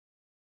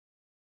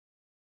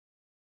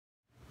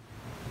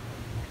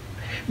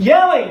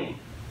Yelling.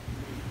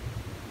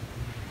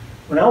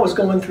 When I was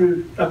going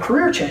through a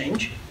career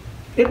change,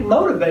 it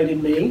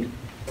motivated me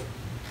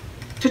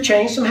to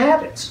change some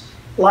habits,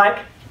 like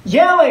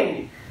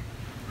yelling.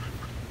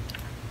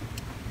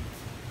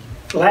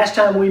 The last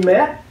time we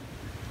met,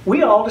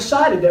 we all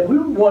decided that we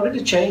wanted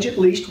to change at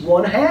least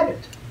one habit.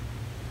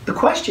 The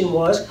question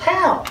was,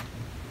 how?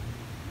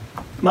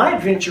 My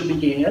adventure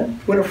began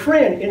when a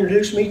friend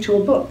introduced me to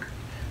a book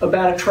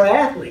about a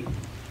triathlete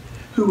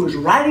who was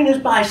riding his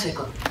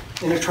bicycle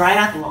in a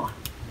triathlon.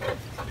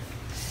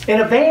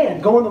 And a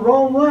van going the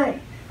wrong way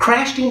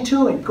crashed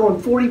into him,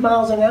 going 40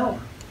 miles an hour.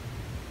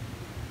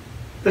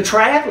 The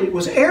triathlete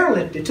was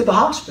airlifted to the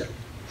hospital,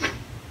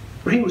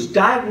 where he was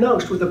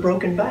diagnosed with a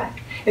broken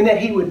back, and that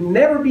he would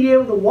never be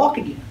able to walk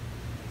again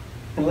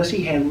unless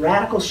he had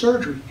radical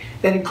surgery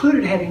that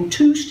included having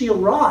 2 steel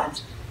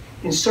rods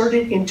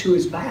inserted into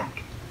his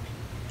back.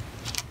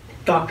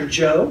 Dr.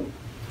 Joe,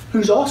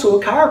 who's also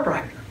a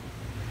chiropractor,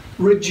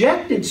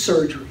 rejected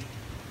surgery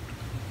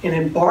and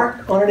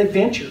embarked on an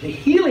adventure to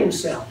heal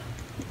himself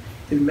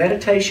through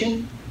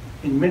meditation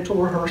and mental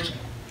rehearsal.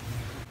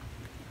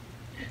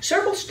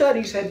 Several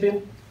studies have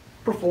been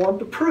performed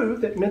to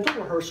prove that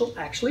mental rehearsal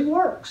actually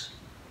works.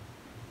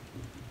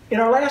 In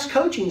our last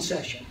coaching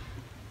session,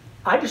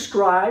 I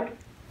described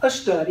a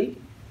study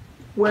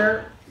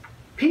where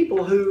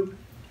people who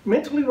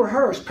mentally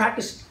rehearsed,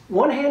 practiced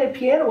one-handed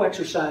piano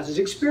exercises,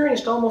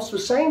 experienced almost the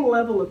same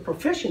level of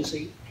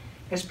proficiency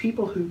as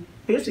people who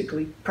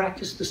physically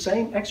practiced the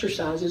same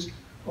exercises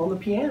on the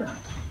piano.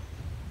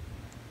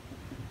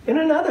 In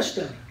another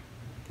study,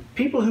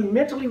 people who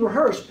mentally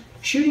rehearsed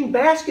shooting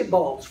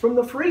basketballs from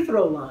the free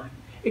throw line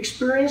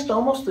experienced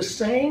almost the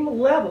same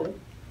level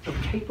of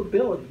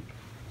capability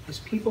as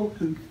people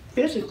who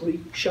physically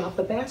shot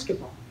the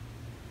basketball.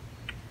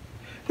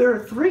 There are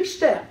 3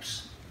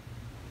 steps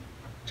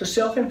to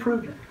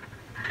self-improvement.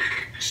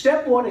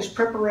 Step 1 is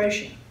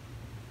preparation.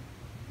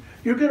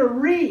 You're going to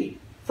read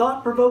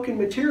thought-provoking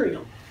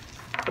material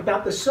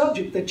about the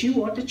subject that you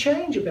want to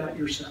change about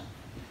yourself,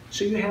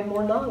 so you have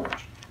more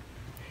knowledge.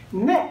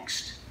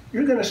 Next,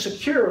 you're going to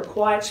secure a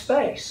quiet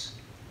space.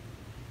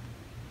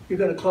 You're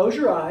going to close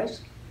your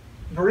eyes,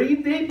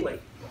 breathe deeply,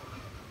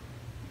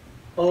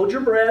 hold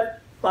your breath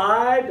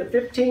 5 to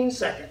 15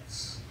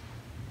 seconds,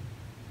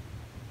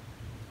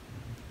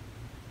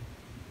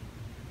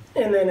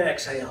 and then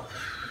exhale.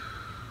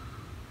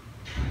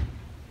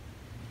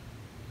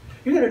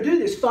 You're going to do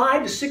this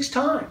 5 to 6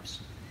 times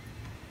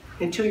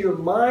until your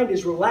mind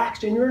is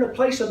relaxed and you're in a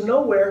place of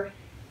nowhere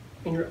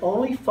and you're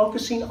only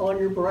focusing on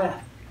your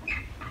breath.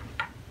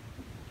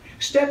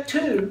 Step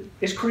 2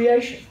 is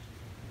creation.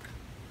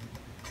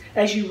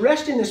 As you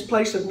rest in this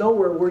place of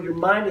nowhere where your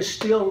mind is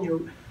still and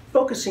you're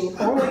focusing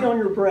only on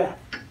your breath,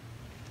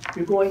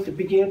 you're going to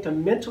begin to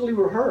mentally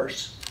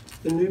rehearse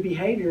the new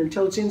behavior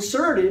until it's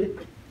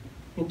inserted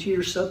into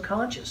your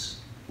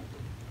subconscious.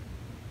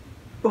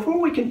 Before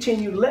we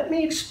continue, let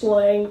me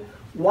explain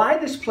why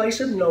this place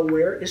of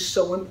nowhere is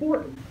so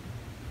important.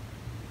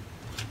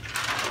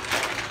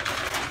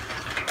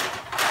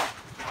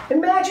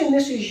 Imagine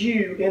this is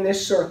you in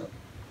this circle.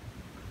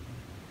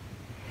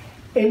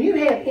 And you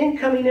have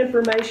incoming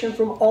information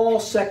from all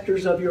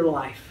sectors of your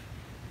life.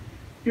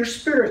 Your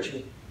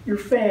spiritual, your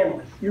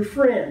family, your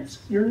friends,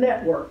 your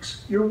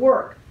networks, your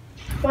work,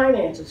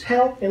 finances,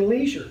 health, and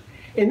leisure.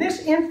 And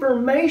this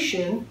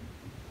information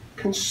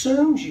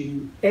consumes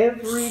you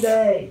every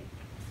day,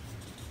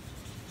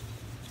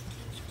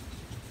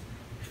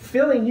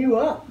 filling you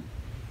up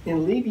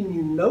and leaving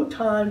you no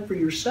time for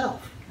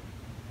yourself.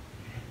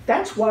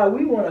 That's why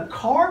we want to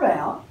carve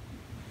out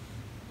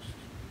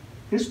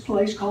this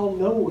place called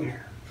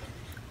nowhere,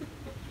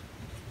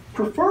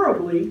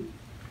 preferably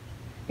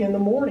in the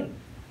morning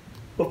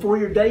before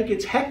your day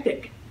gets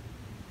hectic,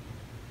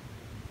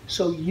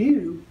 so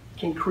you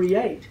can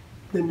create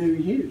the new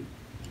you.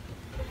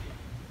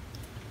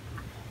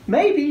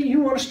 Maybe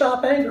you want to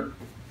stop anger.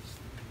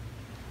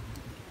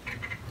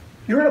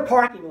 You're in a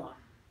parking lot.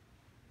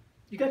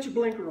 You got your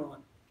blinker on.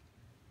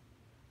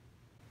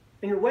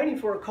 And you're waiting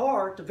for a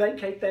car to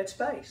vacate that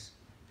space.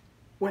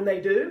 When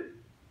they do,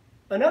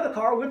 another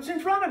car whips in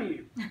front of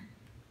you,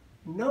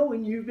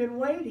 knowing you've been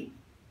waiting.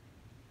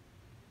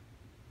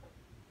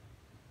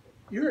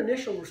 Your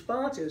initial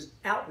response is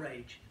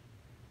outrage.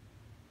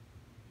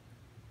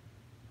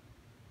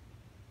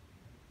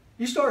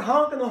 You start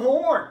honking the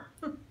horn.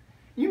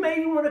 You may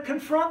even want to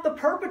confront the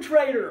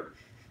perpetrator.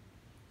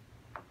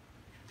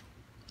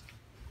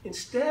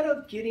 Instead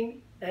of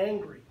getting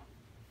angry,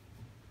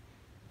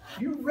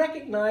 you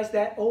recognize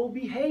that old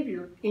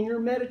behavior in your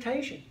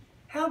meditation.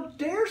 How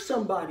dare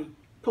somebody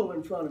pull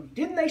in front of you?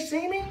 Didn't they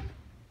see me?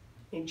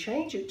 And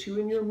change it to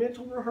in your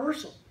mental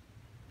rehearsal.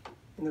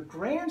 In the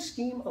grand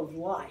scheme of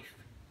life,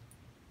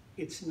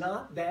 it's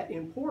not that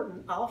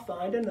important. I'll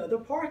find another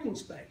parking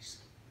space.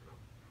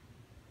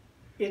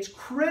 It's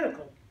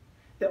critical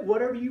that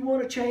whatever you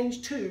want to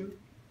change to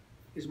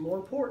is more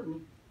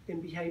important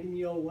than behaving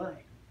the old way.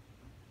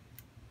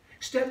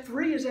 Step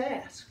 3 is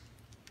ask.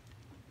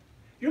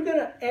 You're going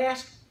to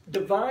ask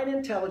divine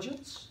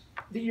intelligence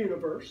the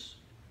universe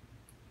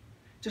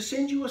to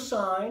send you a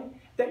sign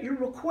that your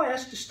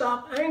request to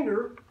stop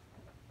anger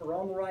are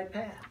on the right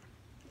path.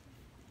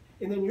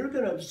 And then you're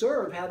going to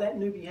observe how that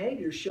new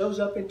behavior shows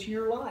up into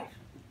your life.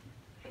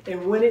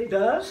 And when it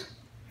does,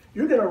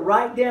 you're going to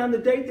write down the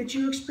date that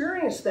you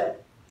experienced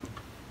that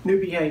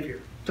new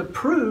behavior to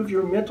prove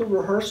your mental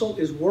rehearsal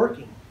is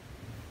working.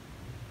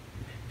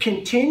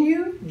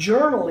 Continue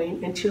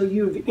journaling until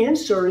you've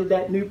inserted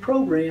that new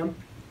program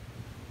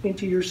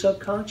into your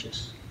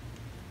subconscious.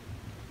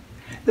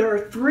 There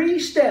are 3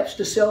 steps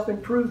to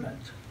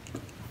self-improvement: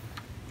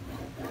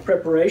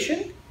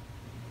 preparation,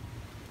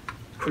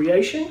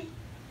 creation,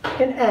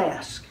 and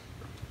ask.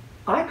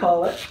 I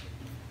call it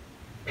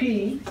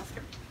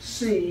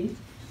PCA.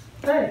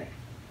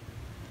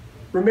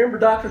 Remember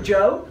Dr.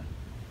 Joe,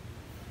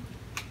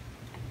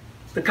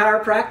 the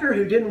chiropractor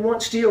who didn't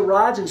want steel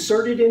rods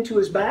inserted into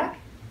his back?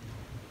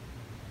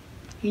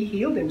 He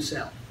healed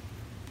himself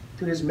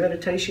through his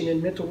meditation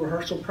and mental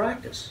rehearsal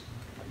practice.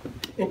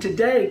 And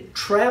today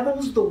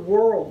travels the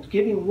world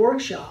giving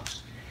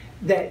workshops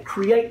that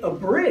create a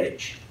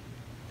bridge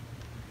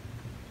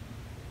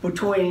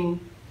between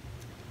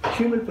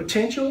human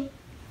potential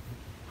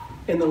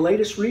and the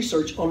latest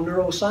research on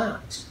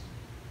neuroscience.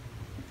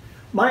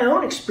 My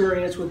own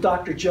experience with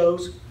Dr.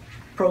 Joe's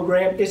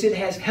program is it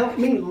has helped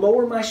me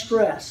lower my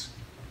stress,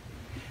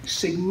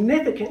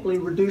 significantly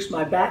reduce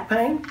my back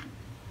pain,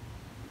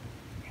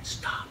 and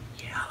stop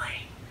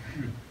yelling.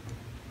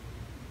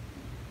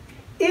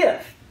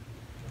 If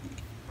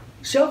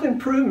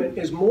self-improvement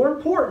is more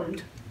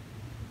important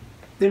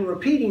than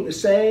repeating the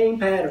same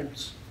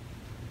patterns,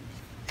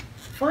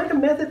 find a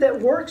method that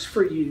works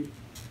for you,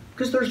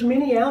 because there's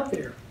many out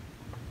there.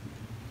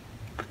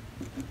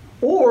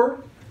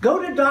 Or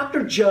go to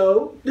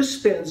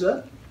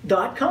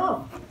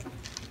drjoedispenza.com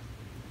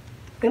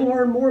and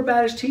learn more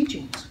about his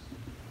teachings.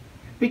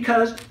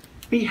 Because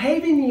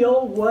behaving the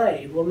old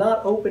way will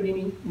not open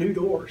any new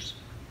doors,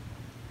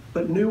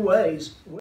 but new ways will.